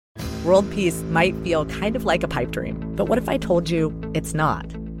World peace might feel kind of like a pipe dream, but what if I told you it's not?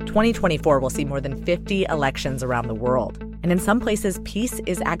 2024 will see more than 50 elections around the world, and in some places, peace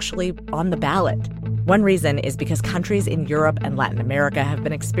is actually on the ballot. One reason is because countries in Europe and Latin America have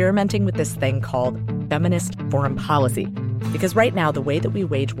been experimenting with this thing called feminist foreign policy. Because right now, the way that we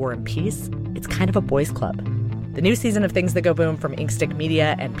wage war and peace, it's kind of a boys' club. The new season of Things That Go Boom from Inkstick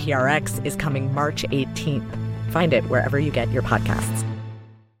Media and PRX is coming March 18th. Find it wherever you get your podcasts.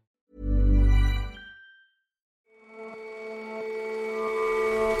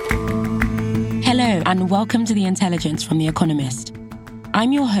 Hello, and welcome to The Intelligence from The Economist.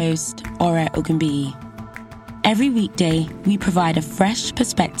 I'm your host, Ore Ogunbiyi. Every weekday, we provide a fresh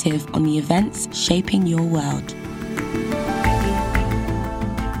perspective on the events shaping your world.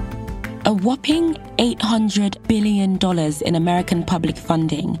 A whopping $800 billion in American public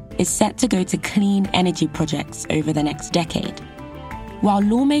funding is set to go to clean energy projects over the next decade. While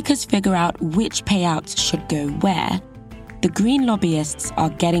lawmakers figure out which payouts should go where, the green lobbyists are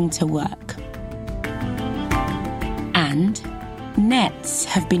getting to work. And nets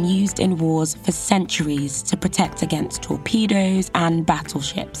have been used in wars for centuries to protect against torpedoes and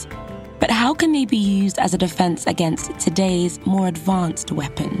battleships. But how can they be used as a defense against today's more advanced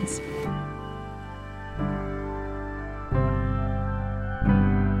weapons?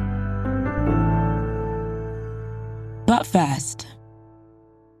 But first,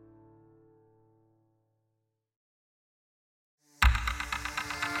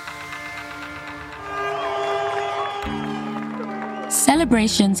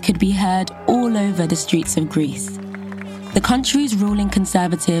 celebrations could be heard all over the streets of Greece. The country's ruling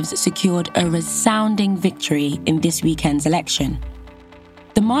Conservatives secured a resounding victory in this weekend's election.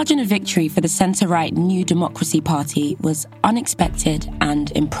 The margin of victory for the centre-right New Democracy Party was unexpected and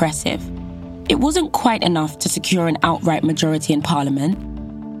impressive. It wasn't quite enough to secure an outright majority in parliament,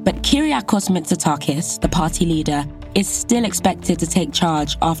 but Kyriakos Mitsotakis, the party leader, is still expected to take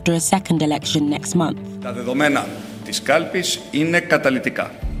charge after a second election next month. Τα δεδομένα της κάλπης είναι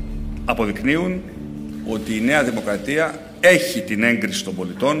καταλυτικά. Αποδεικνύουν ότι η Νέα Δημοκρατία έχει την έγκριση των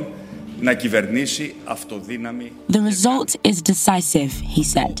πολιτών να κυβερνήσει αυτοδύναμη. The result is decisive, he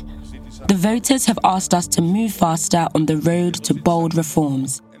said. The voters have asked us to move faster on the road to bold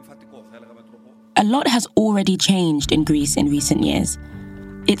reforms. A lot has already changed in Greece in recent years.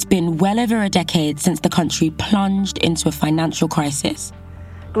 It's been well over a decade since the country plunged into a financial crisis.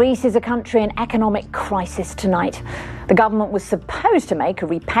 Greece is a country in economic crisis tonight. The government was supposed to make a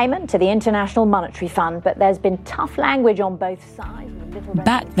repayment to the International Monetary Fund, but there's been tough language on both sides.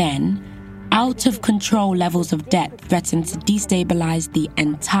 Back then, out-of-control levels of debt threatened to destabilize the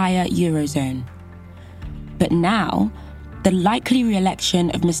entire Eurozone. But now, the likely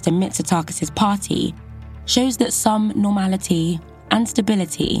re-election of Mr. Mitsotakis' party shows that some normality and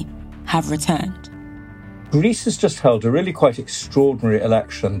stability have returned. Greece has just held a really quite extraordinary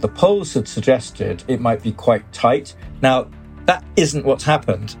election. The polls had suggested it might be quite tight. Now, that isn't what's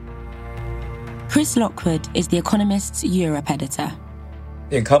happened. Chris Lockwood is The Economist's Europe editor.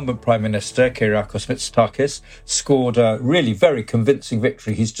 The incumbent Prime Minister, Kyriakos Mitsotakis, scored a really very convincing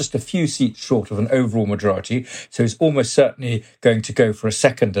victory. He's just a few seats short of an overall majority, so he's almost certainly going to go for a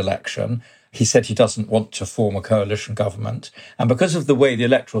second election. He said he doesn't want to form a coalition government. And because of the way the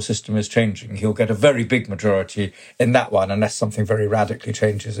electoral system is changing, he'll get a very big majority in that one, unless something very radically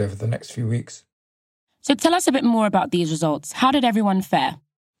changes over the next few weeks. So tell us a bit more about these results. How did everyone fare?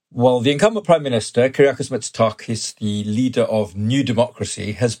 Well, the incumbent Prime Minister, Kyriakos Mitsotakis, the leader of New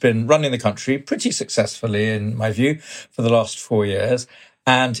Democracy, has been running the country pretty successfully, in my view, for the last 4 years.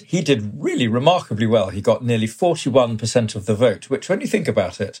 And he did really remarkably well. He got nearly 41% of the vote, which, when you think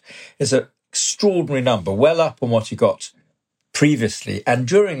about it, is an extraordinary number, well up on what he got previously. And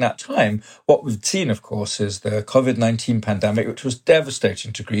during that time, what we've seen, of course, is the COVID-19 pandemic, which was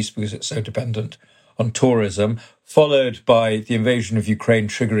devastating to Greece because it's so dependent on tourism, followed by the invasion of Ukraine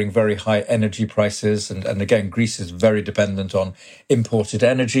triggering very high energy prices. And again, Greece is very dependent on imported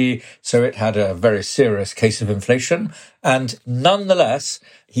energy. So it had a very serious case of inflation. And nonetheless,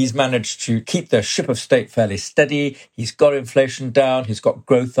 he's managed to keep the ship of state fairly steady. He's got inflation down. He's got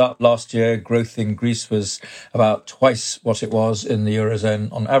growth up. Last year, growth in Greece was about twice what it was in the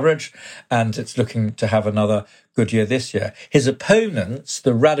Eurozone on average. And it's looking to have another good year this year. His opponents,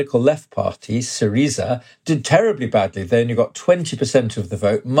 the radical left party, Syriza, did terribly badly. They only got 20% of the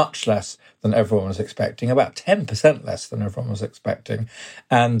vote, much less than everyone was expecting, about 10% less than everyone was expecting.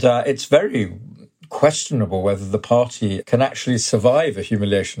 And it's very questionable whether the party can actually survive a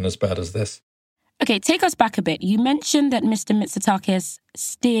humiliation as bad as this. Okay, take us back a bit. You mentioned that Mr. Mitsotakis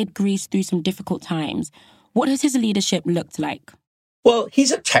steered Greece through some difficult times. What has his leadership looked like? Well,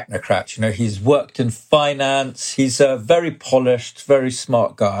 he's a technocrat, he's worked in finance. He's a very polished, very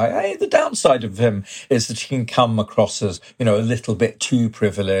smart guy. The downside of him is that he can come across as, a little bit too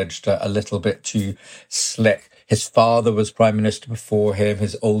privileged, a little bit too slick. His father was prime minister before him.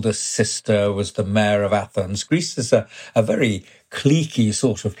 His older sister was the mayor of Athens. Greece is a very cliquey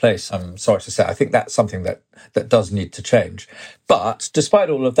sort of place, I'm sorry to say. I think that's something that does need to change. But despite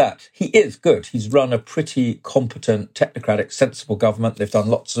all of that, he is good. He's run a pretty competent, technocratic, sensible government. They've done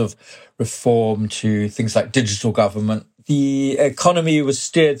lots of reform to things like digital government. The economy was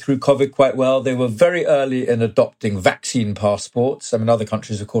steered through COVID quite well. They were very early in adopting vaccine passports. Other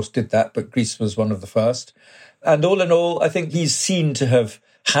countries, of course, did that, but Greece was one of the first. And all in all, I think he's seen to have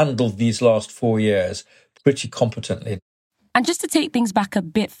handled these last 4 years pretty competently. And just to take things back a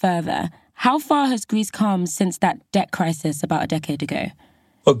bit further, how far has Greece come since that debt crisis about a decade ago?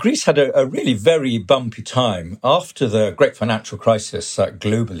 Well, Greece had a really very bumpy time. After the great financial crisis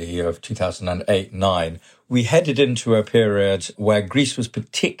globally of 2008-9, we headed into a period where Greece was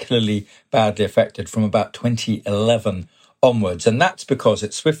particularly badly affected from about 2011 onwards. And that's because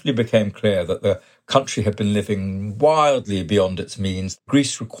it swiftly became clear that the country had been living wildly beyond its means.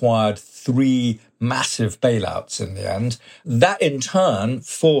 Greece required 3 massive bailouts in the end. That in turn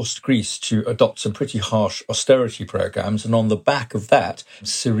forced Greece to adopt some pretty harsh austerity programs. And on the back of that,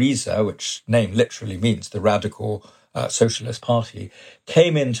 Syriza, which name literally means the Radical Socialist Party,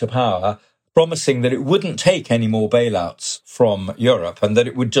 came into power, promising that it wouldn't take any more bailouts from Europe and that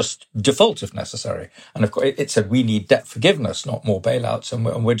it would just default if necessary. And of course, it said we need debt forgiveness, not more bailouts,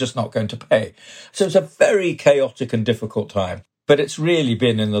 and we're just not going to pay. So it's a very chaotic and difficult time. But it's really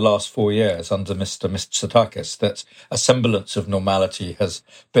been in the last 4 years under Mr. Mitsotakis that a semblance of normality has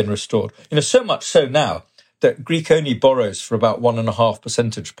been restored. So much so now that Greek only borrows for about 1.5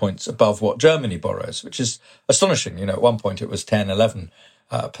 percentage points above what Germany borrows, which is astonishing. At one point it was 10-11%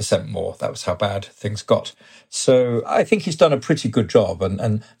 more. That was how bad things got. So I think he's done a pretty good job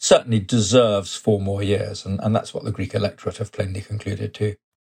and certainly deserves 4 more years. And that's what the Greek electorate have plainly concluded too.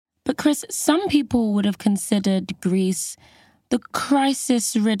 But Chris, some people would have considered Greece the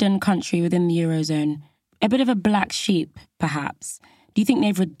crisis-ridden country within the Eurozone, a bit of a black sheep, perhaps. Do you think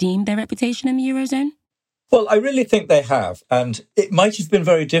they've redeemed their reputation in the Eurozone? Well, I really think they have. And it might have been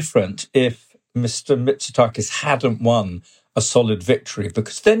very different if Mr. Mitsotakis hadn't won a solid victory,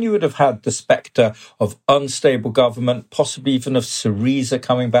 because then you would have had the spectre of unstable government, possibly even of Syriza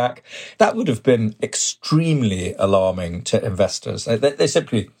coming back. That would have been extremely alarming to investors. They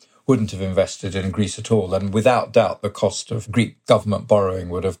simply wouldn't have invested in Greece at all. And without doubt, the cost of Greek government borrowing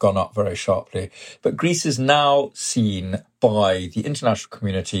would have gone up very sharply. But Greece is now seen by the international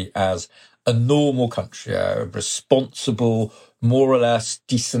community as a normal country, a responsible, more or less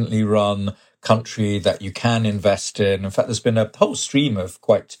decently run country that you can invest in. In fact, there's been a whole stream of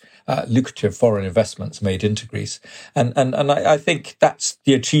quite lucrative foreign investments made into Greece. And I think that's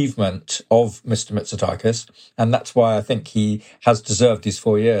the achievement of Mr. Mitsotakis. And that's why I think he has deserved these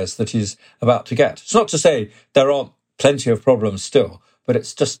 4 years that he's about to get. It's not to say there aren't plenty of problems still, but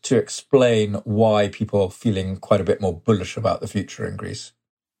it's just to explain why people are feeling quite a bit more bullish about the future in Greece.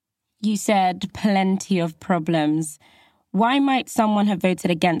 You said plenty of problems. Why might someone have voted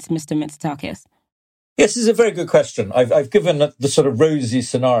against Mr. Mitsotakis? Yes, this is a very good question. I've given the sort of rosy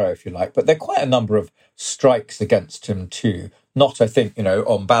scenario, if you like, but there are quite a number of strikes against him too. Not, I think,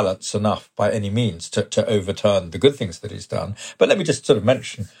 on balance enough by any means to overturn the good things that he's done. But let me just sort of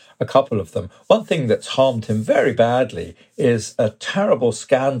mention a couple of them. One thing that's harmed him very badly is a terrible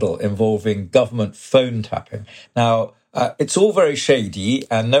scandal involving government phone tapping. Now, it's all very shady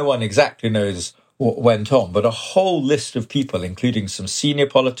and no one exactly knows what went on, but a whole list of people, including some senior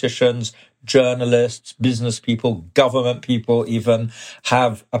politicians, journalists, business people, government people even,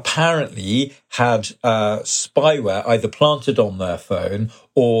 have apparently had spyware either planted on their phone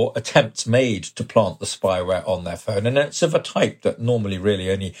or attempts made to plant the spyware on their phone. And it's of a type that normally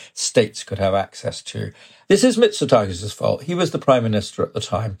really only states could have access to. This is Mitsotakis' fault. He was the prime minister at the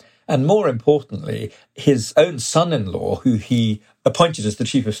time. And more importantly, his own son-in-law, who he appointed as the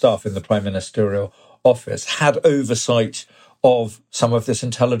chief of staff in the prime ministerial office, had oversight of some of this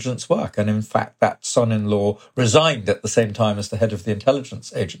intelligence work. And in fact, that son-in-law resigned at the same time as the head of the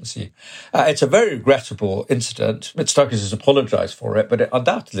intelligence agency. It's a very regrettable incident. Mitsotakis has apologized for it, but it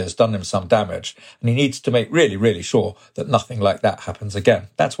undoubtedly has done him some damage. And he needs to make really, really sure that nothing like that happens again.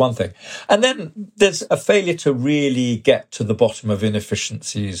 That's one thing. And then there's a failure to really get to the bottom of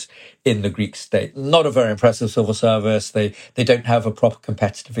inefficiencies in the Greek state. Not a very impressive civil service. They don't have a proper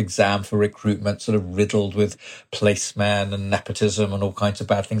competitive exam for recruitment, sort of riddled with placemen and nepotism and all kinds of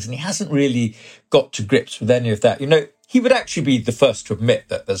bad things. And he hasn't really got to grips with any of that. he would actually be the first to admit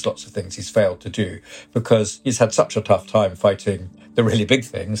that there's lots of things he's failed to do because he's had such a tough time fighting the really big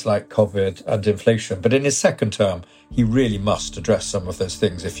things like COVID and inflation. But in his second term, he really must address some of those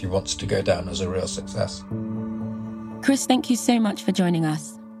things if he wants to go down as a real success. Chris, thank you so much for joining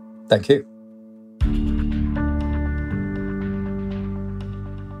us. Thank you.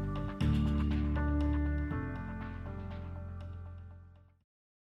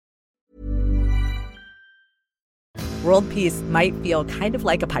 World peace might feel kind of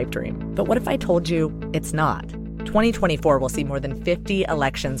like a pipe dream, but what if I told you it's not? 2024 will see more than 50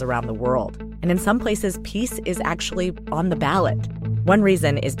 elections around the world, and in some places, peace is actually on the ballot. One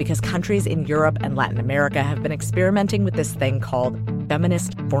reason is because countries in Europe and Latin America have been experimenting with this thing called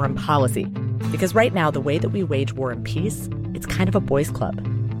feminist foreign policy. Because right now, the way that we wage war and peace, it's kind of a boys' club.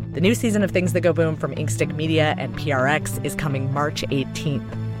 The new season of Things That Go Boom from Inkstick Media and PRX is coming March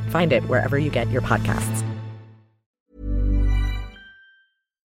 18th. Find it wherever you get your podcasts.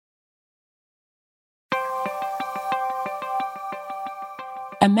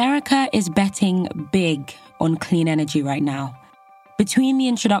 America is betting big on clean energy right now. Between the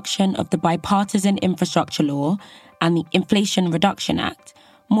introduction of the Bipartisan Infrastructure Law and the Inflation Reduction Act,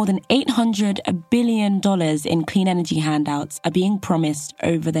 more than $800 billion in clean energy handouts are being promised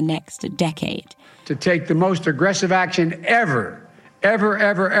over the next decade. To take the most aggressive action ever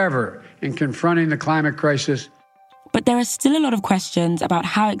in confronting the climate crisis. But there are still a lot of questions about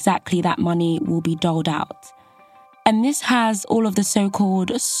how exactly that money will be doled out. And this has all of the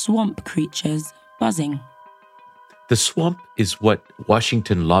so-called swamp creatures buzzing. The swamp is what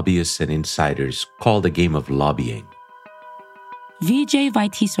Washington lobbyists and insiders call the game of lobbying. Vijay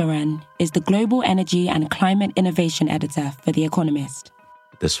Vaitheeswaran is the Global Energy and Climate Innovation Editor for The Economist.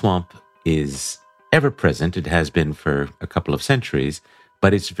 The swamp is ever-present. It has been for a couple of centuries,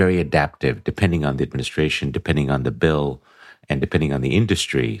 but it's very adaptive depending on the administration, depending on the bill, and depending on the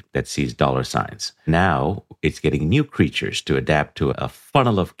industry that sees dollar signs. Now, it's getting new creatures to adapt to a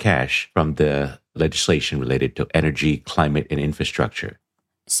funnel of cash from the legislation related to energy, climate, and infrastructure.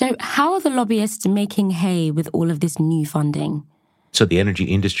 So how are the lobbyists making hay with all of this new funding? So the energy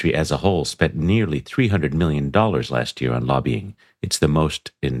industry as a whole spent nearly $300 million last year on lobbying. It's the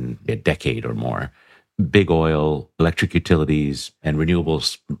most in a decade or more. Big oil, electric utilities, and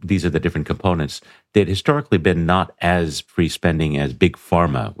renewables, these are the different components. They'd historically been not as free spending as big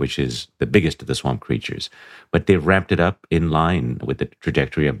pharma, which is the biggest of the swamp creatures. But they've ramped it up in line with the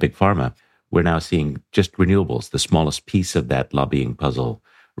trajectory of big pharma. We're now seeing just renewables, the smallest piece of that lobbying puzzle,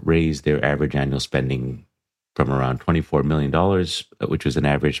 raise their average annual spending from around $24 million, which was an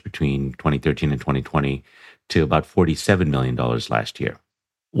average between 2013 and 2020, to about $47 million last year.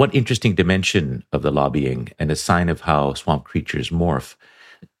 One interesting dimension of the lobbying and a sign of how swamp creatures morph.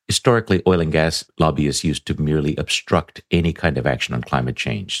 Historically, oil and gas lobbyists used to merely obstruct any kind of action on climate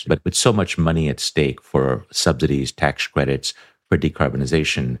change. But with so much money at stake for subsidies, tax credits, for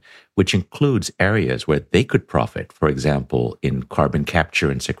decarbonization, which includes areas where they could profit, for example, in carbon capture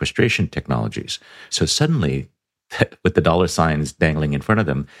and sequestration technologies. So suddenly, with the dollar signs dangling in front of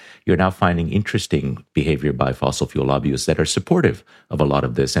them, you're now finding interesting behavior by fossil fuel lobbyists that are supportive of a lot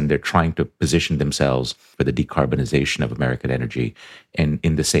of this, and they're trying to position themselves for the decarbonization of American energy and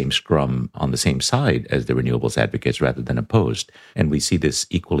in the same scrum on the same side as the renewables advocates rather than opposed. And we see this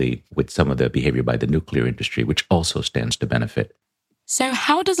equally with some of the behavior by the nuclear industry, which also stands to benefit. So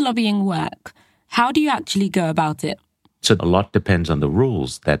how does lobbying work? How do you actually go about it? So a lot depends on the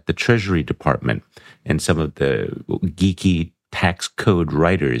rules that the Treasury Department and some of the geeky tax code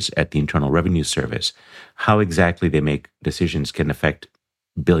writers at the Internal Revenue Service, how exactly they make decisions can affect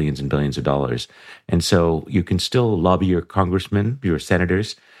billions and billions of dollars. And so you can still lobby your congressmen, your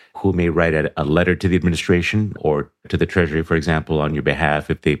senators, who may write a letter to the administration or to the Treasury, for example, on your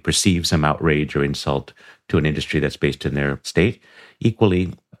behalf if they perceive some outrage or insult to an industry that's based in their state.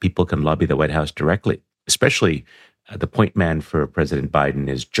 Equally, people can lobby the White House directly, especially the point man for President Biden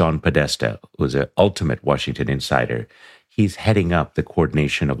is John Podesta, who's an ultimate Washington insider. He's heading up the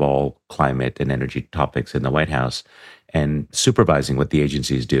coordination of all climate and energy topics in the White House and supervising what the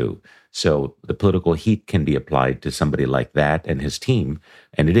agencies do. So the political heat can be applied to somebody like that and his team,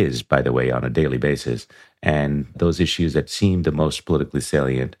 and it is, by the way, on a daily basis. And those issues that seem the most politically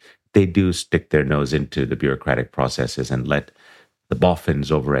salient, they do stick their nose into the bureaucratic processes and let the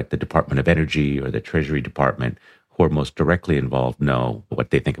boffins over at the Department of Energy or the Treasury Department who are most directly involved know what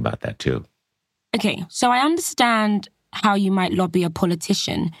they think about that too. Okay, so I understand how you might lobby a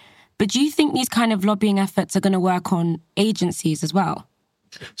politician, but do you think these kind of lobbying efforts are going to work on agencies as well?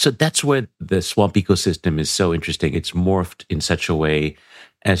 So that's where the swamp ecosystem is so interesting. It's morphed in such a way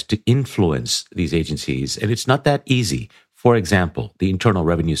as to influence these agencies. And it's not that easy. For example, the Internal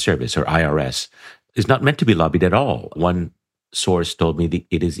Revenue Service, or IRS, is not meant to be lobbied at all. One source told me that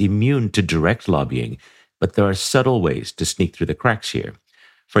it is immune to direct lobbying, but there are subtle ways to sneak through the cracks here.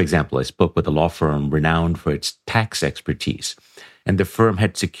 For example, I spoke with a law firm renowned for its tax expertise, and the firm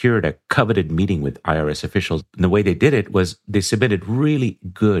had secured a coveted meeting with IRS officials. And the way they did it was they submitted really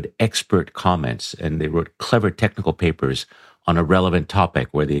good expert comments, and they wrote clever technical papers on a relevant topic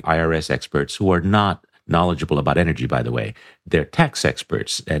where the IRS experts, who are not knowledgeable about energy, by the way, they're tax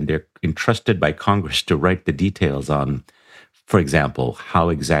experts, and they're entrusted by Congress to write the details on, for example, how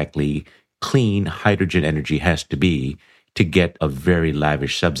exactly clean hydrogen energy has to be to get a very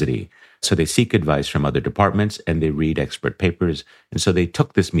lavish subsidy. So they seek advice from other departments and they read expert papers. And so they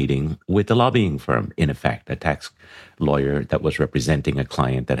took this meeting with a lobbying firm, in effect, a tax lawyer that was representing a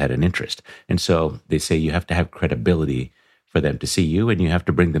client that had an interest. And so they say you have to have credibility for them to see you, and you have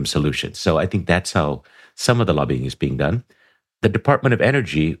to bring them solutions. So I think that's how some of the lobbying is being done. The Department of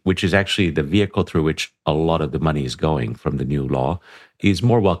Energy, which is actually the vehicle through which a lot of the money is going from the new law, is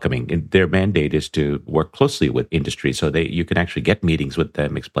more welcoming. And their mandate is to work closely with industry so you can actually get meetings with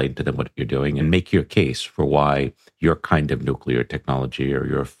them, explain to them what you're doing, and make your case for why your kind of nuclear technology or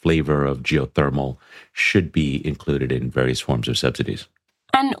your flavor of geothermal should be included in various forms of subsidies.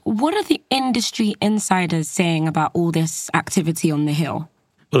 And what are the industry insiders saying about all this activity on the Hill?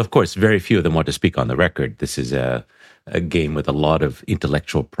 Well, of course, very few of them want to speak on the record. This is a game with a lot of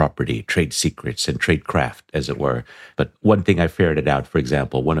intellectual property, trade secrets, and trade craft, as it were. But one thing I ferreted out, for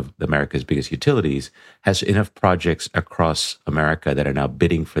example, one of America's biggest utilities has enough projects across America that are now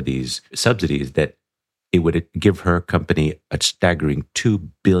bidding for these subsidies that it would give her company a staggering $2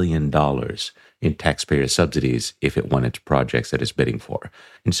 billion in taxpayer subsidies if it won its projects that it's bidding for.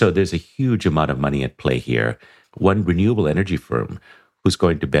 And so there's a huge amount of money at play here. One renewable energy firm who's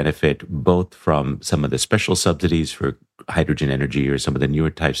going to benefit both from some of the special subsidies for hydrogen energy or some of the newer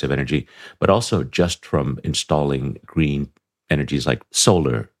types of energy, but also just from installing green energies like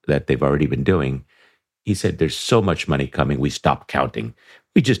solar that they've already been doing. He said, there's so much money coming, we stopped counting.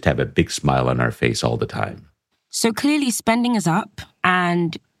 We just have a big smile on our face all the time. So clearly spending is up,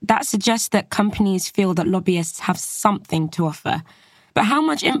 and that suggests that companies feel that lobbyists have something to offer. But how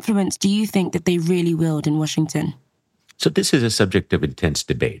much influence do you think that they really wield in Washington? So this is a subject of intense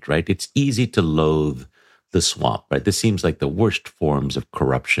debate, right? It's easy to loathe the swamp, right? This seems like the worst forms of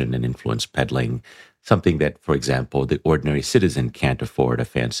corruption and influence peddling, something that, for example, the ordinary citizen can't afford a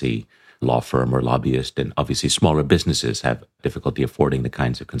fancy law firm or lobbyist, and obviously smaller businesses have difficulty affording the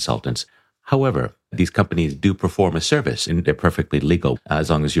kinds of consultants. However, these companies do perform a service, and they're perfectly legal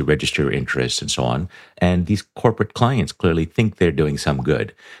as long as you register your interests and so on. And these corporate clients clearly think they're doing some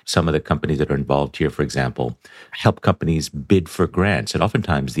good. Some of the companies that are involved here, for example, help companies bid for grants. And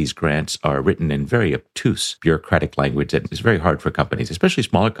oftentimes these grants are written in very obtuse bureaucratic language that is very hard for companies, especially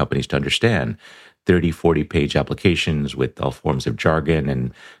smaller companies, to understand. 30, 40-page applications with all forms of jargon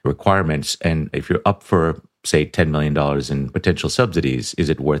and requirements. And if you're up for, say, $10 million in potential subsidies, is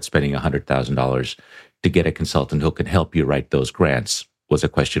it worth spending $100,000 to get a consultant who can help you write those grants? Was a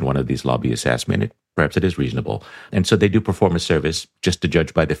question one of these lobbyists asked me, and perhaps it is reasonable. And so they do perform a service. Just to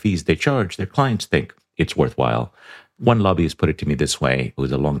judge by the fees they charge, their clients think it's worthwhile. One lobbyist put it to me this way, who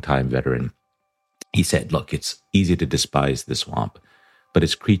was a longtime veteran. He said, look, it's easy to despise the swamp, but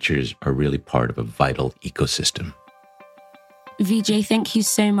its creatures are really part of a vital ecosystem. Vijay, thank you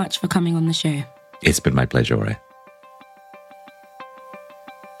so much for coming on the show. It's been my pleasure, Ore.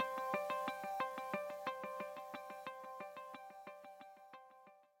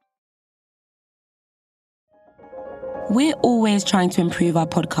 We're always trying to improve our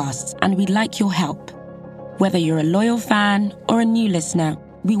podcasts, and we'd like your help. Whether you're a loyal fan or a new listener,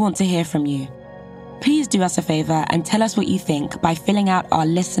 we want to hear from you. Please do us a favor and tell us what you think by filling out our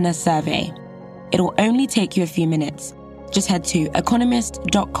listener survey. It'll only take you a few minutes. Just head to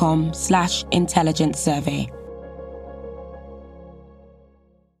economist.com/intelligence survey.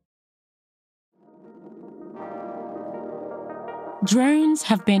 Drones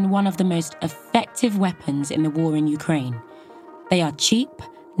have been one of the most effective weapons in the war in Ukraine. They are cheap,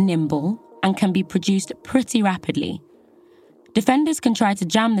 nimble, and can be produced pretty rapidly. Defenders can try to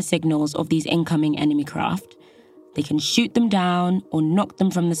jam the signals of these incoming enemy craft. They can shoot them down or knock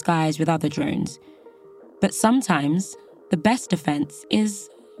them from the skies with other drones. But sometimes, the best defense is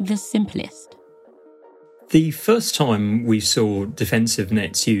the simplest. The first time we saw defensive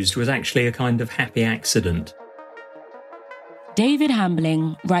nets used was actually a kind of happy accident. David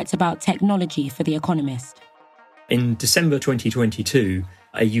Hambling writes about technology for The Economist. In December 2022,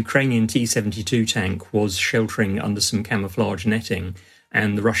 a Ukrainian T-72 tank was sheltering under some camouflage netting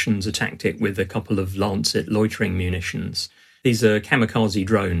and the Russians attacked it with a couple of Lancet loitering munitions. These are kamikaze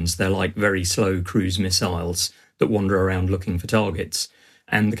drones. They're like very slow cruise missiles that wander around looking for targets.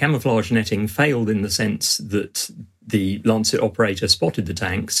 And the camouflage netting failed in the sense that the Lancet operator spotted the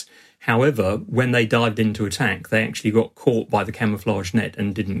tanks. However, when they dived into attack, they actually got caught by the camouflage net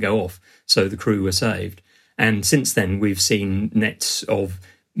and didn't go off, so the crew were saved. And since then, we've seen nets of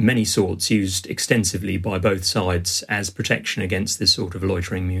many sorts used extensively by both sides as protection against this sort of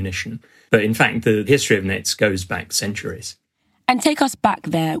loitering munition. But in fact, the history of nets goes back centuries. And take us back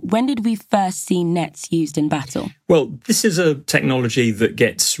there. When did we first see nets used in battle? Well, this is a technology that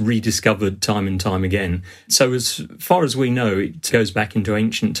gets rediscovered time and time again. So as far as we know, it goes back into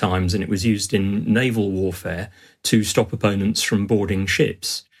ancient times, and it was used in naval warfare to stop opponents from boarding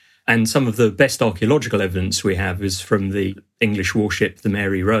ships. And some of the best archaeological evidence we have is from the English warship, the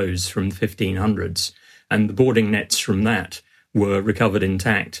Mary Rose, from the 1500s. And the boarding nets from that were recovered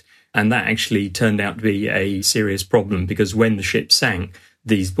intact. And that actually turned out to be a serious problem, because when the ship sank,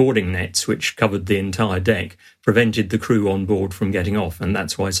 these boarding nets, which covered the entire deck, prevented the crew on board from getting off, and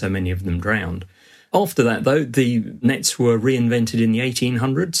that's why so many of them drowned. After that, though, the nets were reinvented in the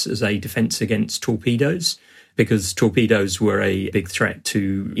 1800s as a defence against torpedoes, because torpedoes were a big threat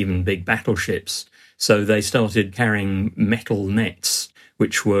to even big battleships. So they started carrying metal nets,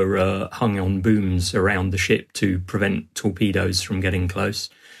 which were hung on booms around the ship to prevent torpedoes from getting close.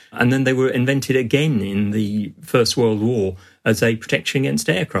 And then they were invented again in the First World War as a protection against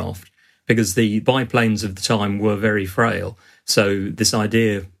aircraft, because the biplanes of the time were very frail. So this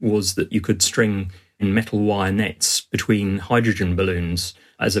idea was that you could string metal wire nets between hydrogen balloons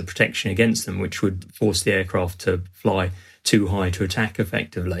as a protection against them, which would force the aircraft to fly too high to attack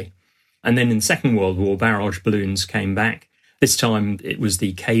effectively. And then in the Second World War, barrage balloons came back. This time it was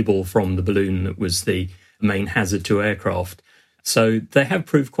the cable from the balloon that was the main hazard to aircraft. So they have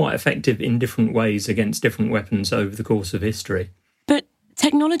proved quite effective in different ways against different weapons over the course of history. But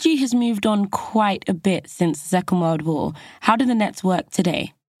technology has moved on quite a bit since the Second World War. How do the nets work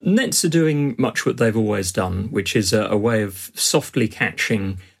today? Nets are doing much what they've always done, which is a way of softly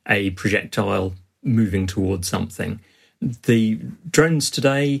catching a projectile moving towards something. The drones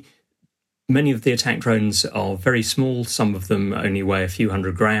today, many of the attack drones are very small. Some of them only weigh a few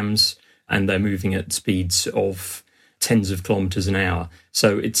hundred grams, and they're moving at speeds of tens of kilometres an hour.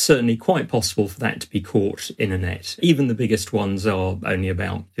 So it's certainly quite possible for that to be caught in a net. Even the biggest ones are only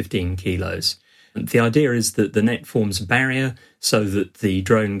about 15 kilos. The idea is that the net forms a barrier so that the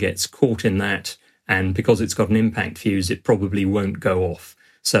drone gets caught in that, and because it's got an impact fuse, it probably won't go off.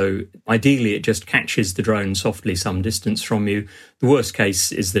 So ideally, it just catches the drone softly some distance from you. The worst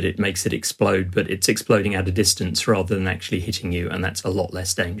case is that it makes it explode, but it's exploding at a distance rather than actually hitting you, and that's a lot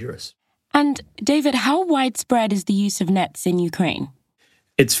less dangerous. And David, how widespread is the use of nets in Ukraine?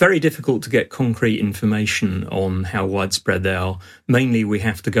 It's very difficult to get concrete information on how widespread they are. Mainly we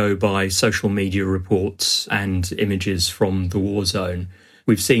have to go by social media reports and images from the war zone.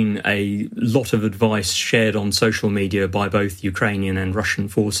 We've seen a lot of advice shared on social media by both Ukrainian and Russian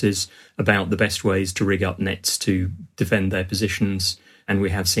forces about the best ways to rig up nets to defend their positions. And we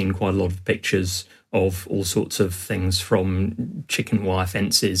have seen quite a lot of pictures of all sorts of things, from chicken wire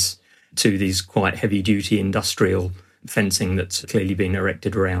fences to these quite heavy-duty industrial fencing that's clearly been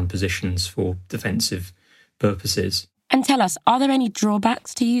erected around positions for defensive purposes. And tell us, are there any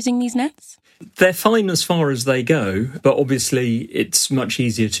drawbacks to using these nets? They're fine as far as they go, but obviously it's much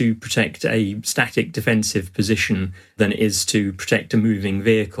easier to protect a static defensive position than it is to protect a moving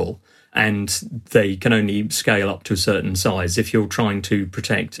vehicle. And they can only scale up to a certain size. If you're trying to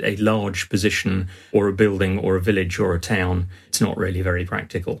protect a large position or a building or a village or a town, it's not really very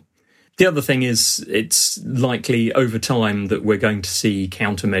practical. The other thing is, it's likely over time that we're going to see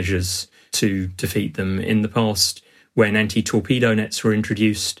countermeasures to defeat them. In the past, when anti-torpedo nets were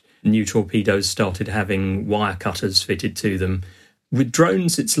introduced, new torpedoes started having wire cutters fitted to them. With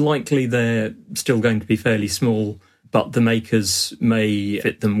drones, it's likely they're still going to be fairly small, but the makers may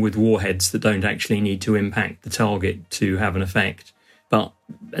fit them with warheads that don't actually need to impact the target to have an effect. But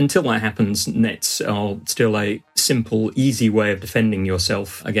until that happens, nets are still a simple, easy way of defending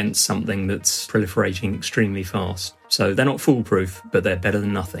yourself against something that's proliferating extremely fast. So they're not foolproof, but they're better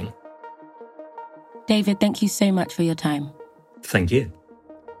than nothing. David, thank you so much for your time. Thank you.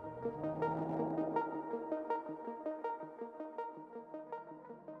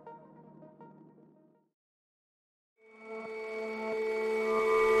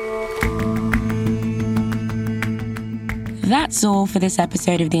 That's all for this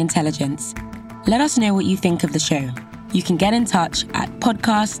episode of The Intelligence. Let us know what you think of the show. You can get in touch at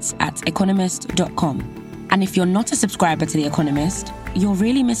podcasts@economist.com. And if you're not a subscriber to The Economist, you're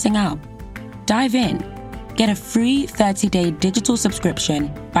really missing out. Dive in. Get a free 30-day digital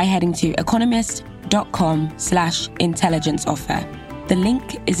subscription by heading to economist.com/intelligence offer. The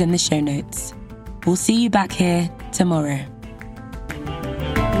link is in the show notes. We'll see you back here tomorrow.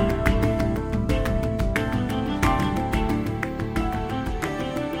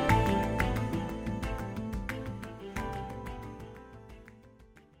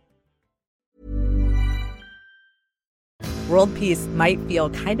 World peace might feel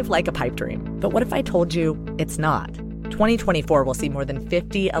kind of like a pipe dream, but what if I told you it's not? 2024 will see more than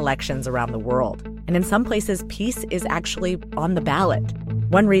 50 elections around the world, and in some places, peace is actually on the ballot.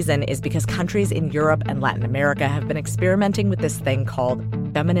 One reason is because countries in Europe and Latin America have been experimenting with this thing called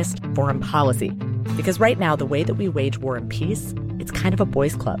feminist foreign policy. Because right now, the way that we wage war and peace, it's kind of a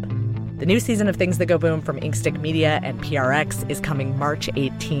boys' club. The new season of Things That Go Boom from Inkstick Media and PRX is coming March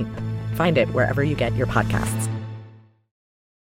 18th. Find it wherever you get your podcasts.